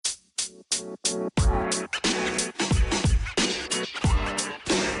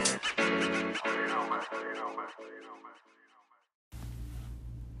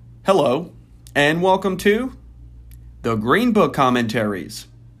Hello, and welcome to the Green Book Commentaries.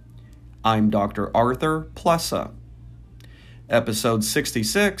 I'm Dr. Arthur Plessa. Episode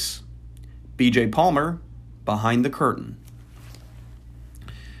 66, B.J. Palmer, Behind the Curtain.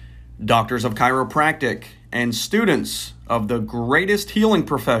 Doctors of chiropractic and students of the greatest healing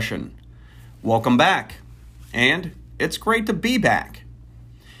profession, welcome back, and it's great to be back.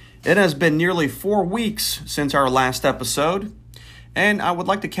 It has been nearly 4 weeks since our last episode, and I would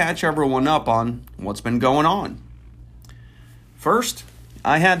like to catch everyone up on what's been going on. First,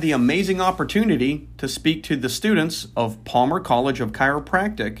 I had the amazing opportunity to speak to the students of Palmer College of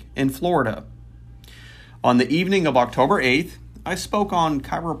Chiropractic in Florida. On the evening of October 8th, I spoke on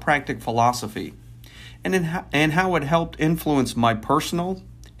chiropractic philosophy and how it helped influence my personal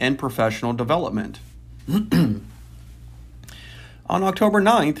and professional development. On October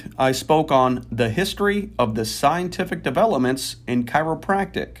 9th, I spoke on the history of the scientific developments in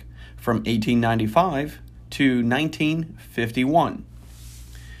chiropractic from 1895 to 1951.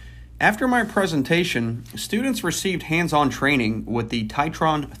 After my presentation, students received hands-on training with the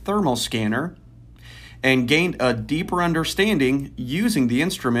Titron thermal scanner and gained a deeper understanding using the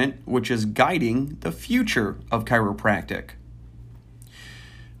instrument which is guiding the future of chiropractic.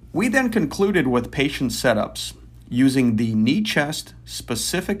 We then concluded with patient setups using the knee-chest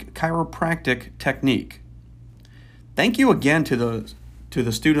specific chiropractic technique. Thank you again to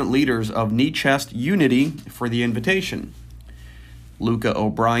the student leaders of Knee-Chest Unity for the invitation. Luca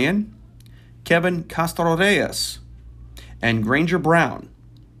O'Brien, Kevin Castro-Reyes, and Granger Brown.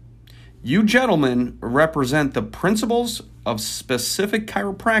 You gentlemen represent the principles of specific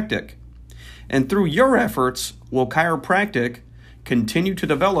chiropractic, and through your efforts will chiropractic continue to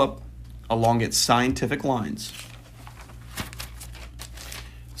develop along its scientific lines.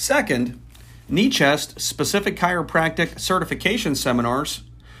 Second, Knee-Chest Specific Chiropractic Certification Seminars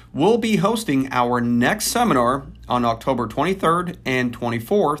will be hosting our next seminar on October 23rd and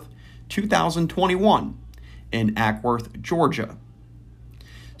 24th, 2021 in Ackworth, Georgia.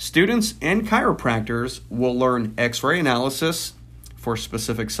 Students and chiropractors will learn X-ray analysis for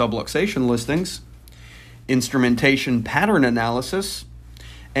specific subluxation listings, instrumentation pattern analysis,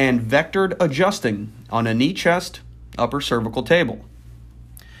 and vectored adjusting on a knee-chest upper cervical table.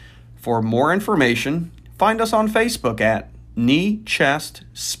 For more information, find us on Facebook at Knee-Chest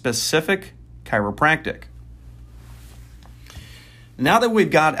Specific Chiropractic. Now that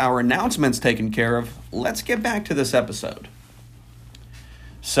we've got our announcements taken care of, let's get back to this episode.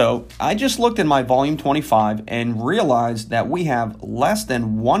 So, I just looked in my volume 25 and realized that we have less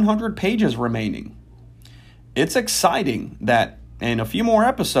than 100 pages remaining. It's exciting that in a few more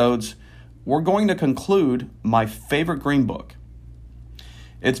episodes, we're going to conclude my favorite green book.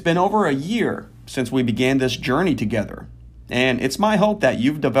 It's been over a year since we began this journey together, and it's my hope that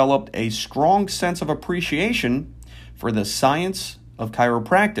you've developed a strong sense of appreciation for the science of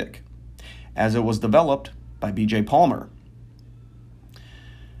chiropractic, as it was developed by B.J. Palmer.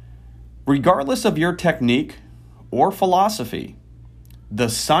 Regardless of your technique or philosophy, the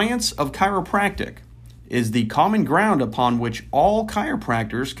science of chiropractic is the common ground upon which all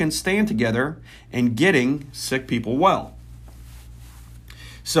chiropractors can stand together in getting sick people well.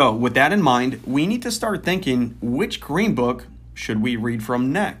 So, with that in mind, we need to start thinking, which green book should we read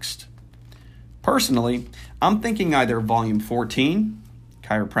from next? Personally, I'm thinking either Volume 14,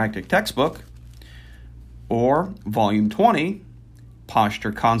 Chiropractic Textbook, or Volume 20,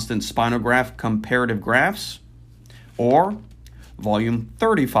 Posture Constant Spinograph Comparative Graphs, or Volume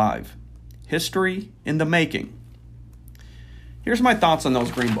 35, History in the Making. Here's my thoughts on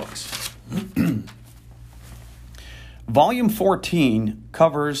those green books. Volume 14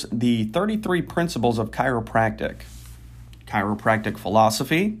 covers the 33 principles of chiropractic, chiropractic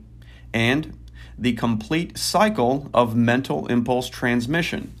philosophy, and the complete cycle of mental impulse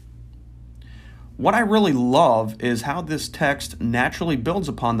transmission. What I really love is how this text naturally builds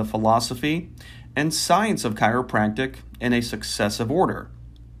upon the philosophy and science of chiropractic in a successive order,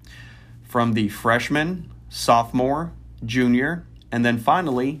 from the freshman, sophomore, junior, and then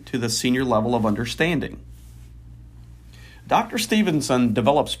finally to the senior level of understanding. Dr. Stevenson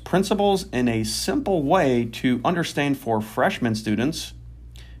develops principles in a simple way to understand for freshman students,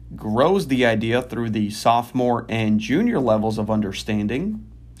 grows the idea through the sophomore and junior levels of understanding,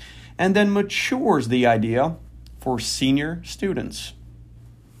 and then matures the idea for senior students.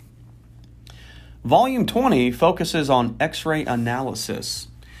 Volume 20 focuses on X-ray analysis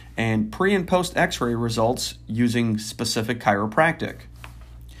and pre- and post-X-ray results using specific chiropractic.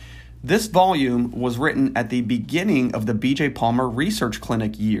 This volume was written at the beginning of the B.J. Palmer Research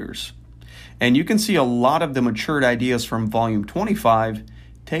Clinic years, and you can see a lot of the matured ideas from volume 25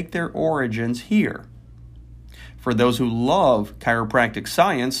 take their origins here. For those who love chiropractic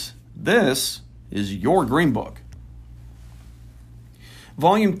science, this is your green book.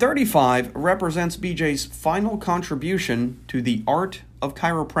 Volume 35 represents BJ's final contribution to the art of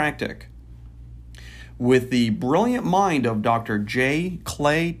chiropractic. With the brilliant mind of Dr. J.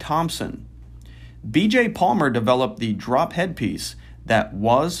 Clay Thompson, B.J. Palmer developed the drop headpiece that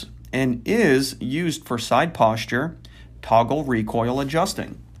was and is used for side posture, toggle recoil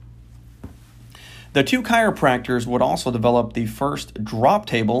adjusting. The two chiropractors would also develop the first drop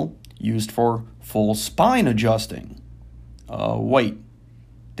table used for full spine adjusting. Wait,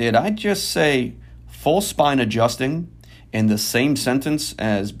 did I just say full spine adjusting in the same sentence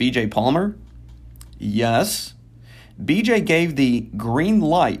as B.J. Palmer? Yes. B.J. gave the green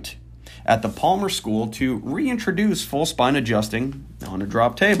light at the Palmer School to reintroduce full spine adjusting on a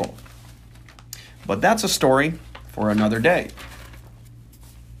drop table. But that's a story for another day.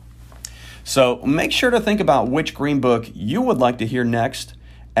 So make sure to think about which green book you would like to hear next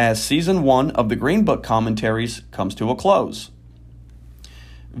as Season 1 of the Green Book Commentaries comes to a close.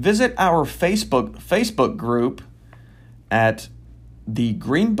 Visit our Facebook group at the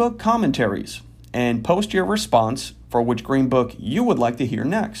Green Book Commentaries and post your response for which green book you would like to hear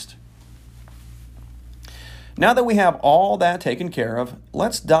next. Now that we have all that taken care of,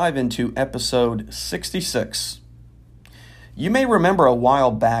 let's dive into episode 66. You may remember a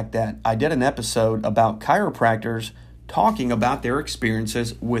while back that I did an episode about chiropractors talking about their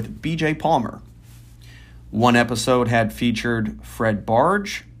experiences with B.J. Palmer. One episode had featured Fred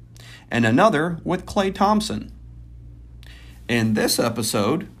Barge and another with Clay Thompson. In this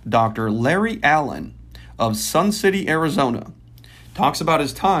episode, Dr. Larry Allen of Sun City, Arizona, talks about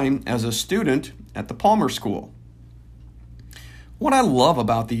his time as a student at the Palmer School. What I love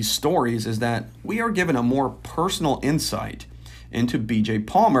about these stories is that we are given a more personal insight into B.J.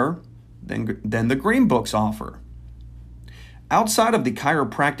 Palmer than the Green Books offer. Outside of the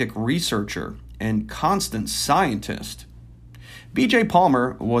chiropractic researcher and constant scientist, B.J.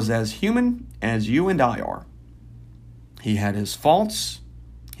 Palmer was as human as you and I are. He had his faults,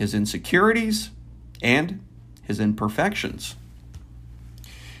 his insecurities, and his imperfections.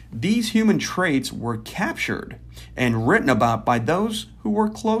 These human traits were captured and written about by those who were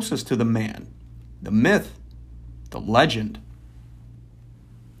closest to the man, the myth, the legend.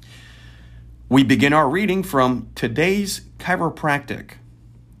 We begin our reading from today's Chiropractic,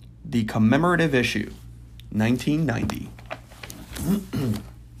 the commemorative issue, 1990.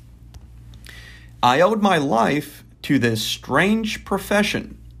 I owed my life to this strange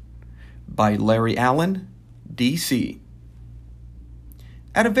profession by Larry Allen, D.C.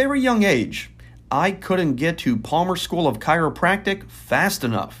 At a very young age, I couldn't get to Palmer School of Chiropractic fast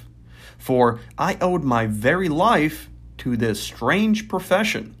enough, for I owed my very life to this strange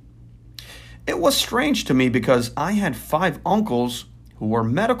profession. It was strange to me because I had 5 uncles who were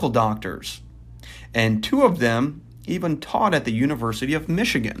medical doctors, and 2 of them even taught at the University of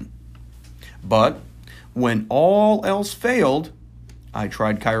Michigan. But when all else failed, I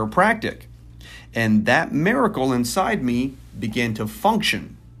tried chiropractic, and that miracle inside me began to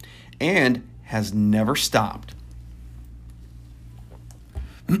function and has never stopped.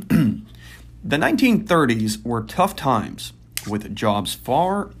 The 1930s were tough times, with jobs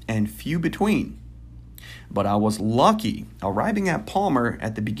far and few between. But I was lucky arriving at Palmer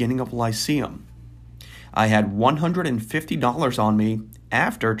at the beginning of Lyceum. I had $150 on me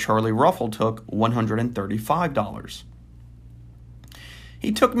after Charlie Ruffle took $135.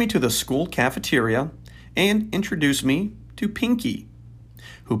 He took me to the school cafeteria and introduced me to Pinky,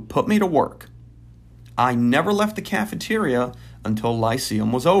 who put me to work. I never left the cafeteria until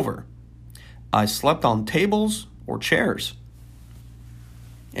Lyceum was over. I slept on tables or chairs.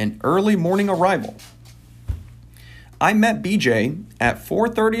 An early morning arrival. I met BJ at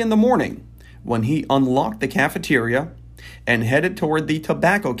 4:30 in the morning when he unlocked the cafeteria and headed toward the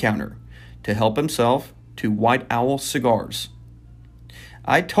tobacco counter to help himself to White Owl cigars.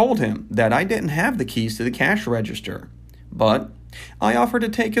 I told him that I didn't have the keys to the cash register, but I offered to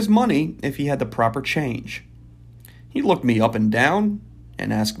take his money if he had the proper change. He looked me up and down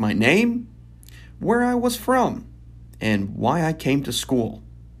and asked my name, where I was from, and why I came to school.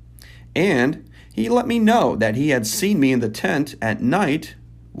 And he let me know that he had seen me in the tent at night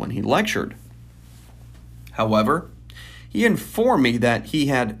when he lectured. However, he informed me that he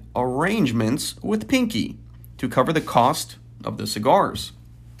had arrangements with Pinky to cover the cost of the cigars.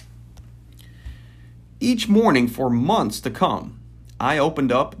 Each morning for months to come, I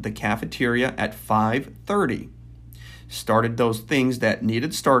opened up the cafeteria at 5:30, started those things that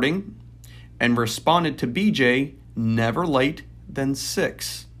needed starting, and responded to BJ never late than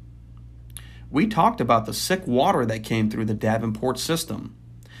 6. We talked about the sick water that came through the Davenport system.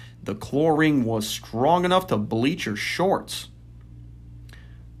 The chlorine was strong enough to bleach your shorts.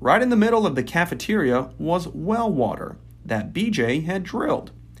 Right in the middle of the cafeteria was well water that BJ had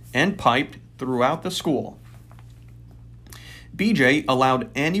drilled and piped throughout the school. BJ allowed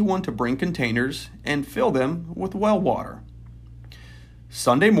anyone to bring containers and fill them with well water.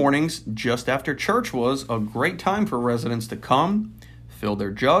 Sunday mornings just after church was a great time for residents to come, fill their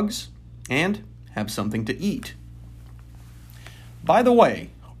jugs, and have something to eat. By the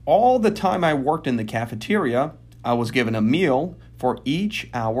way, all the time I worked in the cafeteria, I was given a meal for each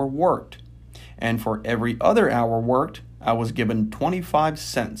hour worked, and for every other hour worked, I was given 25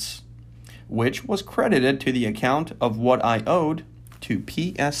 cents, which was credited to the account of what I owed to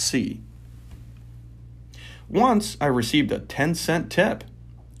PSC. Once I received a 10-cent tip,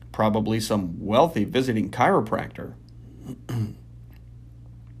 probably some wealthy visiting chiropractor.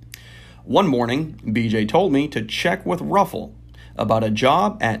 One morning, BJ told me to check with Ruffle about a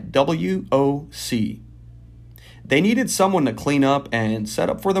job at WOC. They needed someone to clean up and set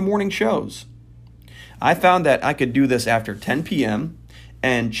up for the morning shows. I found that I could do this after 10 p.m.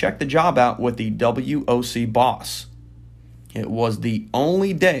 and check the job out with the WOC boss. It was the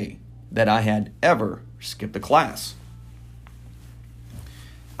only day that I had ever skipped a class.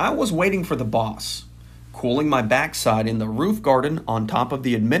 I was waiting for the boss, cooling my backside in the roof garden on top of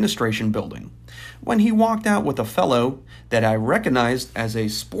the administration building, when he walked out with a fellow that I recognized as a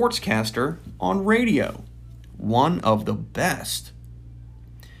sportscaster on radio, one of the best.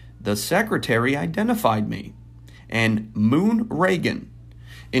 The secretary identified me, and Moon Reagan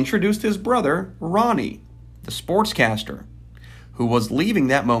introduced his brother, Ronnie, the sportscaster, who was leaving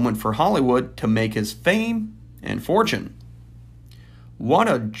that moment for Hollywood to make his fame and fortune. What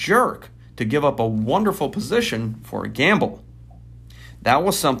a jerk to give up a wonderful position for a gamble. That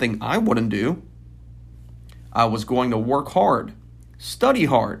was something I wouldn't do. I was going to work hard, study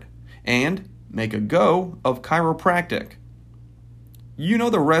hard, and make a go of chiropractic. You know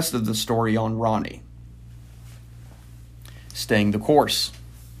the rest of the story on Ronnie. Staying the course.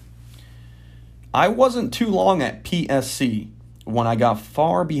 I wasn't too long at PSC when I got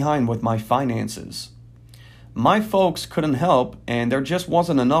far behind with my finances. My folks couldn't help, and there just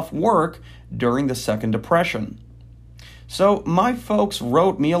wasn't enough work during the Second Depression. So my folks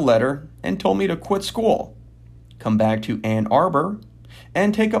wrote me a letter and told me to quit school, come back to Ann Arbor,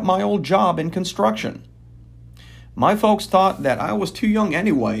 and take up my old job in construction. My folks thought that I was too young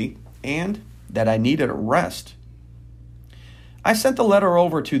anyway, and that I needed a rest. I sent the letter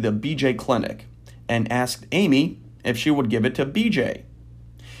over to the BJ Clinic and asked Amy if she would give it to BJ,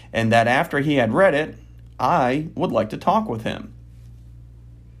 and that after he had read it, I would like to talk with him.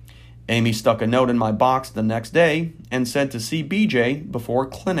 Amy stuck a note in my box the next day and said to see BJ before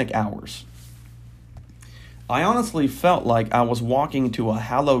clinic hours. I honestly felt like I was walking into a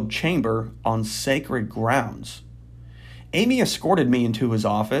hallowed chamber on sacred grounds. Amy escorted me into his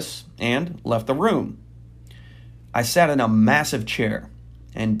office and left the room. I sat in a massive chair,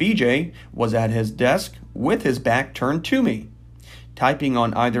 and BJ was at his desk with his back turned to me, typing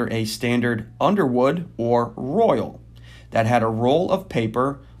on either a standard Underwood or Royal that had a roll of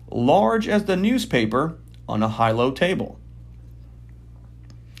paper large as the newspaper on a high-low table.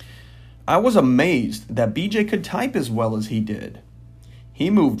 I was amazed that BJ could type as well as he did. He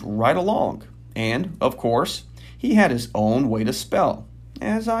moved right along, and, of course, he had his own way to spell,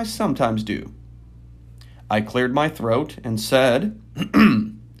 as I sometimes do. I cleared my throat and said,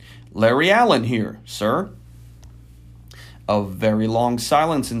 "Larry Allen here, sir." A very long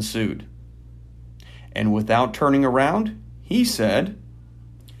silence ensued. And without turning around, he said,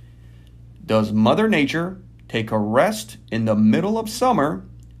 "Does Mother Nature take a rest in the middle of summer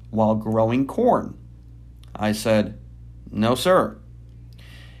while growing corn?" I said, "No, sir."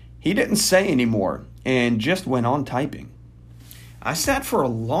 He didn't say any more and just went on typing. I sat for a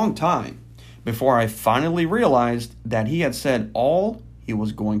long time before I finally realized that he had said all he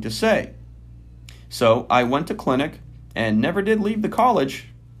was going to say. So I went to clinic and never did leave the college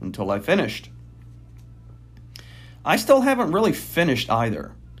until I finished. I still haven't really finished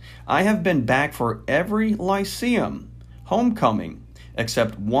either. I have been back for every lyceum, homecoming,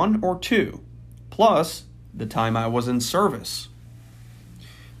 except 1 or 2, plus the time I was in service.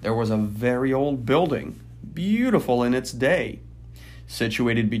 There was a very old building, beautiful in its day,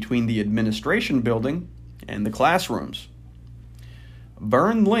 situated between the administration building and the classrooms.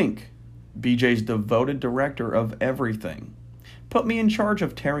 Vern Link, BJ's devoted director of everything, put me in charge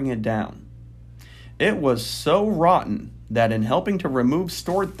of tearing it down. It was so rotten that in helping to remove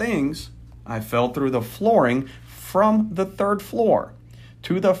stored things, I fell through the flooring from the 3rd floor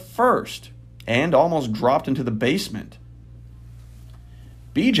to the 1st and almost dropped into the basement.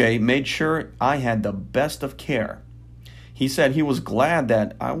 BJ made sure I had the best of care. He said he was glad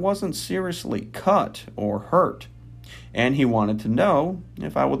that I wasn't seriously cut or hurt, and he wanted to know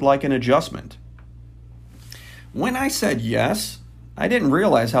if I would like an adjustment. When I said yes, I didn't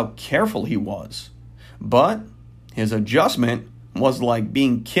realize how careful he was, but his adjustment was like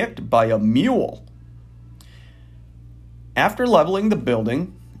being kicked by a mule. After leveling the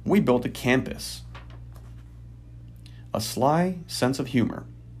building, we built a campus. A sly sense of humor.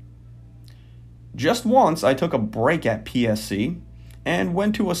 Just once, I took a break at PSC and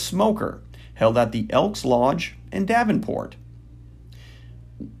went to a smoker held at the Elks Lodge in Davenport.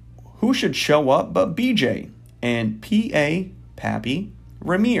 Who should show up but BJ and P.A. Pappy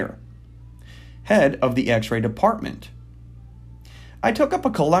Ramier, head of the X-ray department. I took up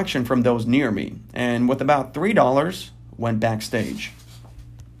a collection from those near me, and with about $3, went backstage.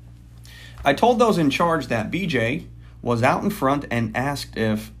 I told those in charge that BJ was out in front and asked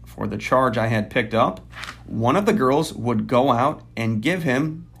if, for the charge I had picked up, one of the girls would go out and give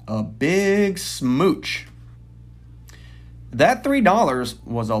him a big smooch. That $3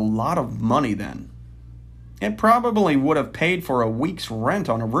 was a lot of money then. It probably would have paid for a week's rent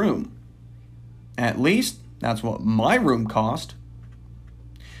on a room. At least, that's what my room cost.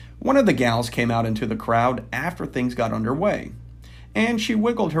 One of the gals came out into the crowd after things got underway, and she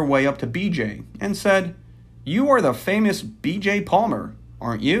wiggled her way up to BJ and said, "You are the famous BJ Palmer,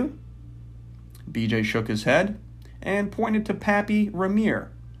 aren't you?" BJ shook his head and pointed to Pappy Ramier,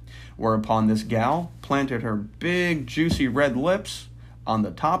 whereupon this gal planted her big, juicy red lips on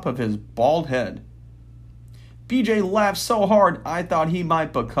the top of his bald head. BJ laughed so hard I thought he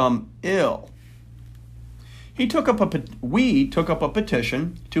might become ill. We took up a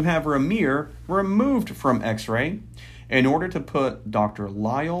petition to have Ramier removed from X-ray in order to put Dr.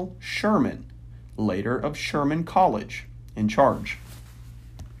 Lyle Sherman, later of Sherman College, in charge.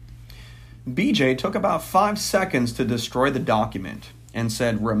 BJ took about 5 seconds to destroy the document and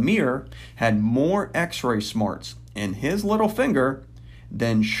said Ramier had more X-ray smarts in his little finger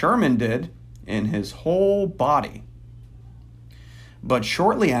than Sherman did in his whole body. But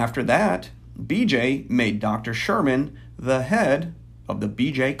shortly after that, BJ made Dr. Sherman the head of the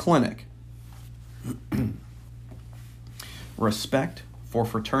BJ Clinic. Respect for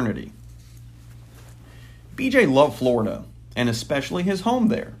fraternity. BJ loved Florida, and especially his home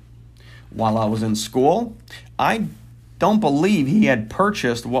there. While I was in school, I don't believe he had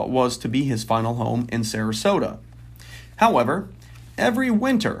purchased what was to be his final home in Sarasota. However, every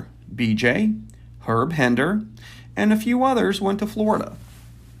winter, BJ, Herb Hender, and a few others went to Florida.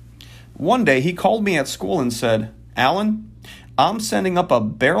 One day he called me at school and said, "Alan, I'm sending up a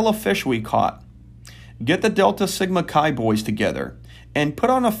barrel of fish we caught. Get the Delta Sigma Chi boys together and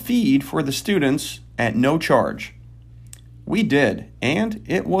put on a feed for the students at no charge." We did, and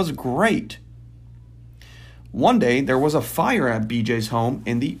it was great. One day there was a fire at BJ's home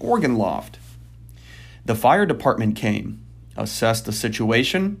in the organ loft. The fire department came, assessed the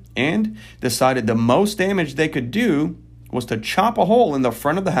situation, and decided the most damage they could do was to chop a hole in the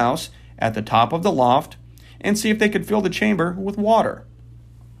front of the house at the top of the loft and see if they could fill the chamber with water.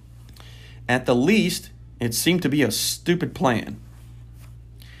 At the least, it seemed to be a stupid plan.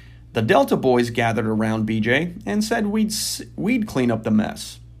 The Delta boys gathered around BJ and said we'd clean up the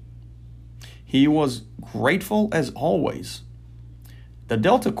mess. He was grateful as always. The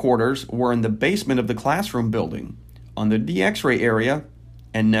Delta quarters were in the basement of the classroom building, under the X-ray area,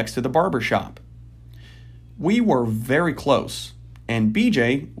 and next to the barber shop. We were very close, and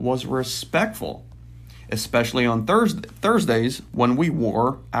BJ was respectful, especially on Thursdays when we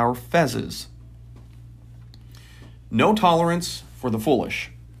wore our fezzes. No tolerance for the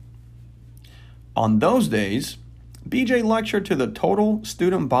foolish. On those days, BJ lectured to the total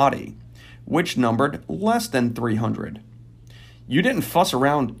student body, which numbered less than 300. You didn't fuss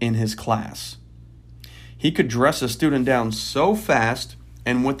around in his class. He could dress a student down so fast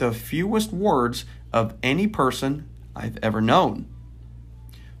and with the fewest words of any person I've ever known.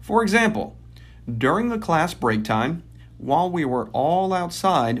 For example, during the class break time, while we were all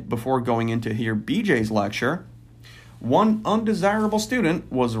outside before going in to hear BJ's lecture, one undesirable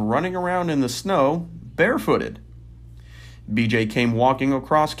student was running around in the snow barefooted. BJ came walking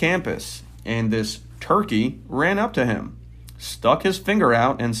across campus, and this turkey ran up to him, stuck his finger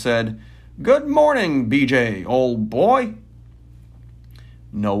out, and said, "Good morning, BJ, old boy."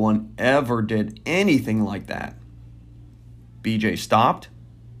 No one ever did anything like that. BJ stopped,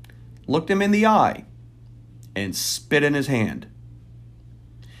 looked him in the eye, and spit in his hand.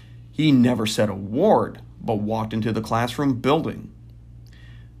 He never said a word, but walked into the classroom building.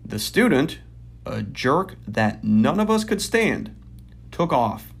 The student, a jerk that none of us could stand, took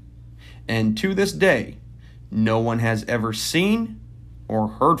off, and to this day, no one has ever seen or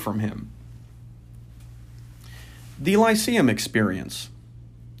heard from him. The Lyceum experience.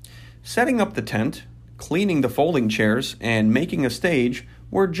 Setting up the tent, cleaning the folding chairs, and making a stage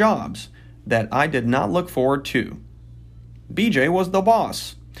were jobs that I did not look forward to. BJ was the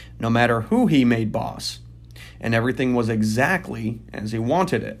boss, no matter who he made boss, and everything was exactly as he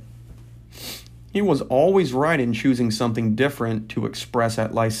wanted it. He was always right in choosing something different to express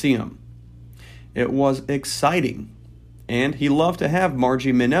at Lyceum. It was exciting, and he loved to have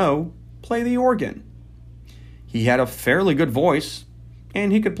Margie Minot play the organ. He had a fairly good voice,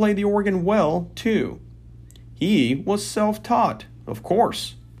 and he could play the organ well, too. He was self-taught, of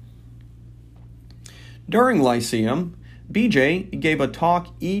course. During Lyceum, BJ gave a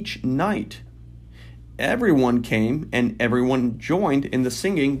talk each night. Everyone came and everyone joined in the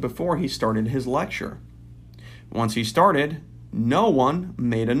singing before he started his lecture. Once he started, no one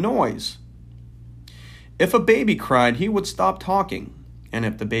made a noise. If a baby cried, he would stop talking, and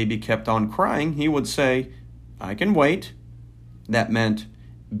if the baby kept on crying, he would say, "I can wait." That meant,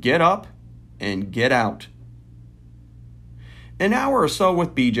 get up and get out. An hour or so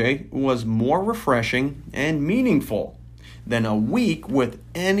with BJ was more refreshing and meaningful than a week with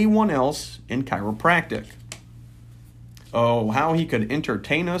anyone else in chiropractic. Oh, how he could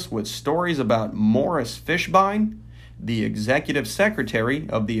entertain us with stories about Morris Fishbein, the executive secretary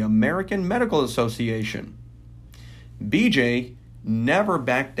of the American Medical Association. BJ never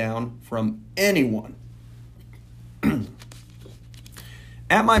backed down from anyone.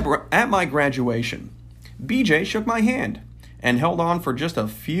 At my graduation, BJ shook my hand and held on for just a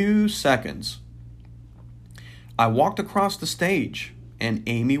few seconds. I walked across the stage, and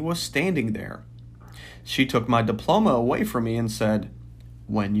Amy was standing there. She took my diploma away from me and said,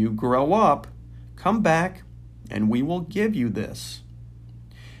 "When you grow up, come back and we will give you this."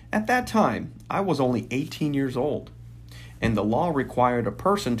 At that time, I was only 18 years old, and the law required a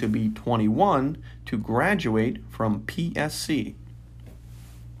person to be 21 to graduate from PSC.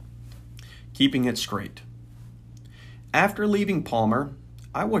 Keeping it straight. After leaving Palmer,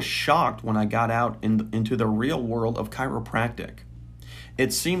 I was shocked when I got out into the real world of chiropractic.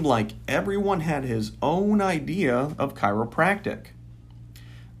 It seemed like everyone had his own idea of chiropractic.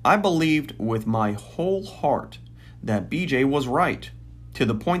 I believed with my whole heart that BJ was right, to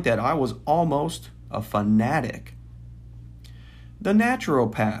the point that I was almost a fanatic. The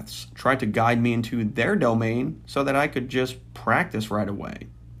naturopaths tried to guide me into their domain so that I could just practice right away,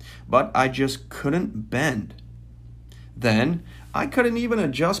 but I just couldn't bend. Then, I couldn't even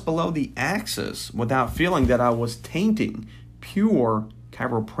adjust below the axis without feeling that I was tainting pure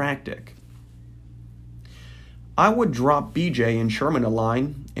chiropractic. I would drop BJ and Sherman a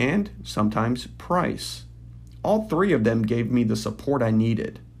line, and sometimes Price. All three of them gave me the support I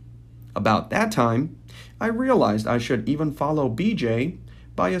needed. About that time, I realized I should even follow BJ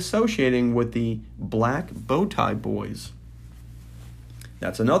by associating with the Black Bowtie Boys.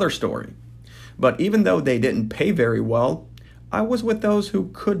 That's another story. But even though they didn't pay very well, I was with those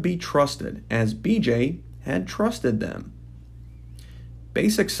who could be trusted, as BJ had trusted them.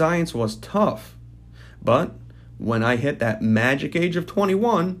 Basic science was tough, but when I hit that magic age of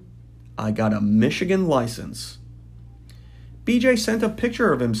 21, I got a Michigan license. BJ sent a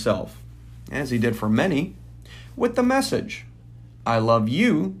picture of himself, as he did for many, with the message, "I love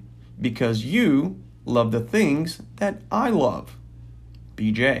you because you love the things that I love.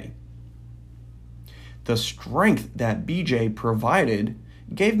 BJ." The strength that BJ provided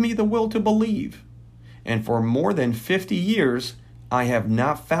gave me the will to believe, and for more than 50 years, I have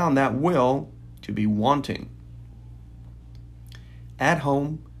not found that will to be wanting. At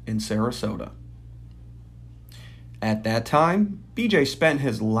home in Sarasota. At that time, BJ spent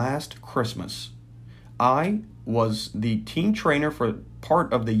his last Christmas. I was the team trainer for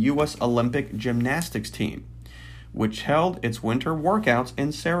part of the U.S. Olympic gymnastics team, which held its winter workouts in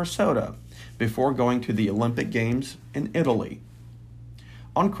Sarasota before going to the Olympic Games in Italy.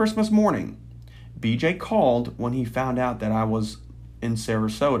 On Christmas morning, BJ called when he found out that I was in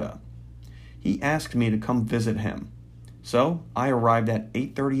Sarasota. He asked me to come visit him, so I arrived at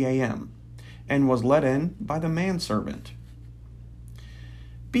 8:30 a.m. and was let in by the manservant.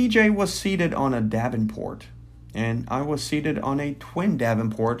 BJ was seated on a Davenport, and I was seated on a twin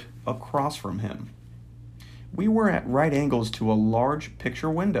Davenport across from him. We were at right angles to a large picture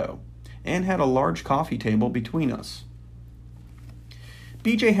window and had a large coffee table between us.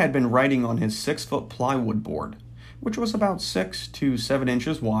 BJ had been writing on his 6-foot plywood board, which was about 6 to 7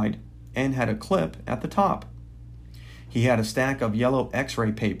 inches wide and had a clip at the top. He had a stack of yellow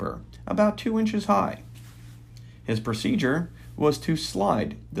x-ray paper about 2 inches high. His procedure was to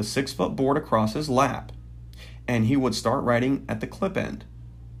slide the 6-foot board across his lap, and he would start writing at the clip end.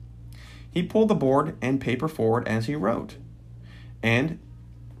 He pulled the board and paper forward as he wrote, and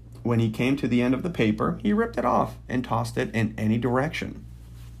when he came to the end of the paper, he ripped it off and tossed it in any direction.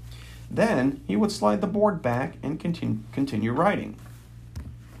 Then he would slide the board back and continue writing.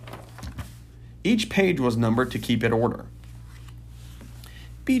 Each page was numbered to keep it order.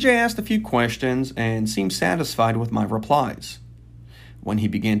 BJ asked a few questions and seemed satisfied with my replies. When he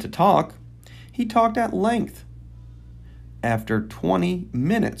began to talk, he talked at length. After 20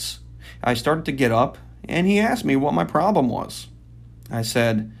 minutes, I started to get up and he asked me what my problem was. I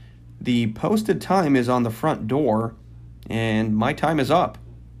said, "The posted time is on the front door and my time is up."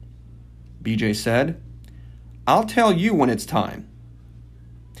 BJ said, "I'll tell you when it's time."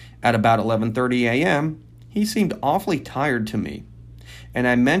 At about 11:30 a.m., he seemed awfully tired to me, and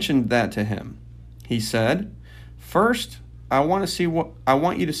I mentioned that to him. He said, "First, I want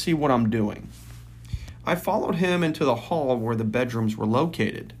you to see what I'm doing." I followed him into the hall where the bedrooms were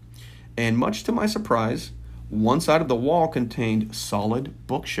located, and much to my surprise, one side of the wall contained solid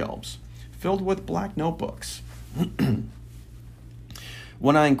bookshelves filled with black notebooks.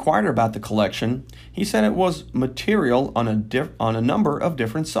 When I inquired about the collection, he said it was material on a number of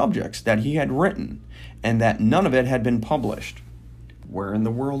different subjects that he had written, and that none of it had been published. Where in the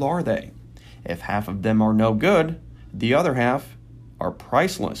world are they? If half of them are no good, the other half are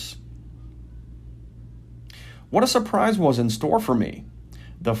priceless. What a surprise was in store for me.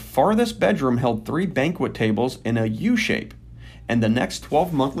 The farthest bedroom held 3 banquet tables in a U shape, and the next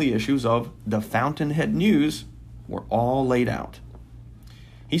 12 monthly issues of the Fountainhead News were all laid out.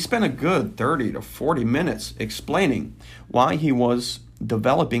 He spent a good 30 to 40 minutes explaining why he was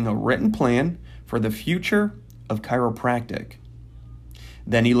developing a written plan for the future of chiropractic.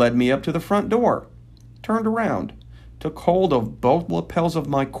 Then he led me up to the front door, turned around, took hold of both lapels of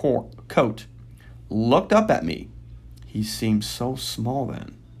my coat, looked up at me. He seemed so small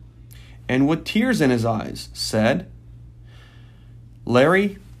then, and with tears in his eyes said,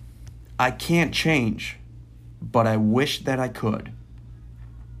 "Larry, I can't change, but I wish that I could."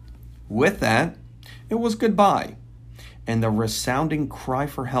 With that, it was goodbye, and the resounding cry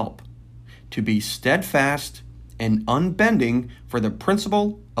for help, to be steadfast and unbending for the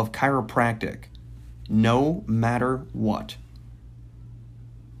principle of chiropractic, no matter what.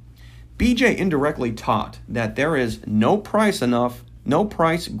 BJ indirectly taught that there is no price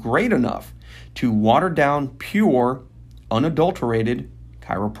great enough to water down pure, unadulterated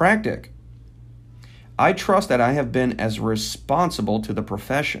chiropractic. I trust that I have been as responsible to the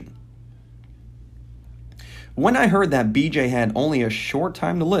profession. When I heard that BJ had only a short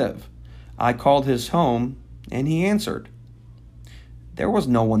time to live, I called his home and he answered. There was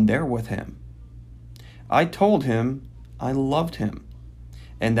no one there with him. I told him I loved him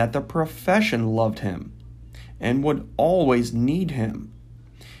and that the profession loved him and would always need him.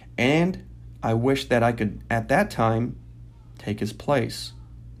 And I wished that I could, at that time, take his place.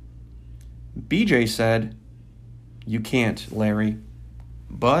 BJ said, "You can't, Larry,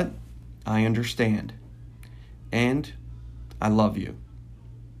 but I understand. And I love you.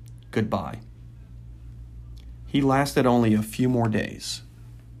 Goodbye." He lasted only a few more days.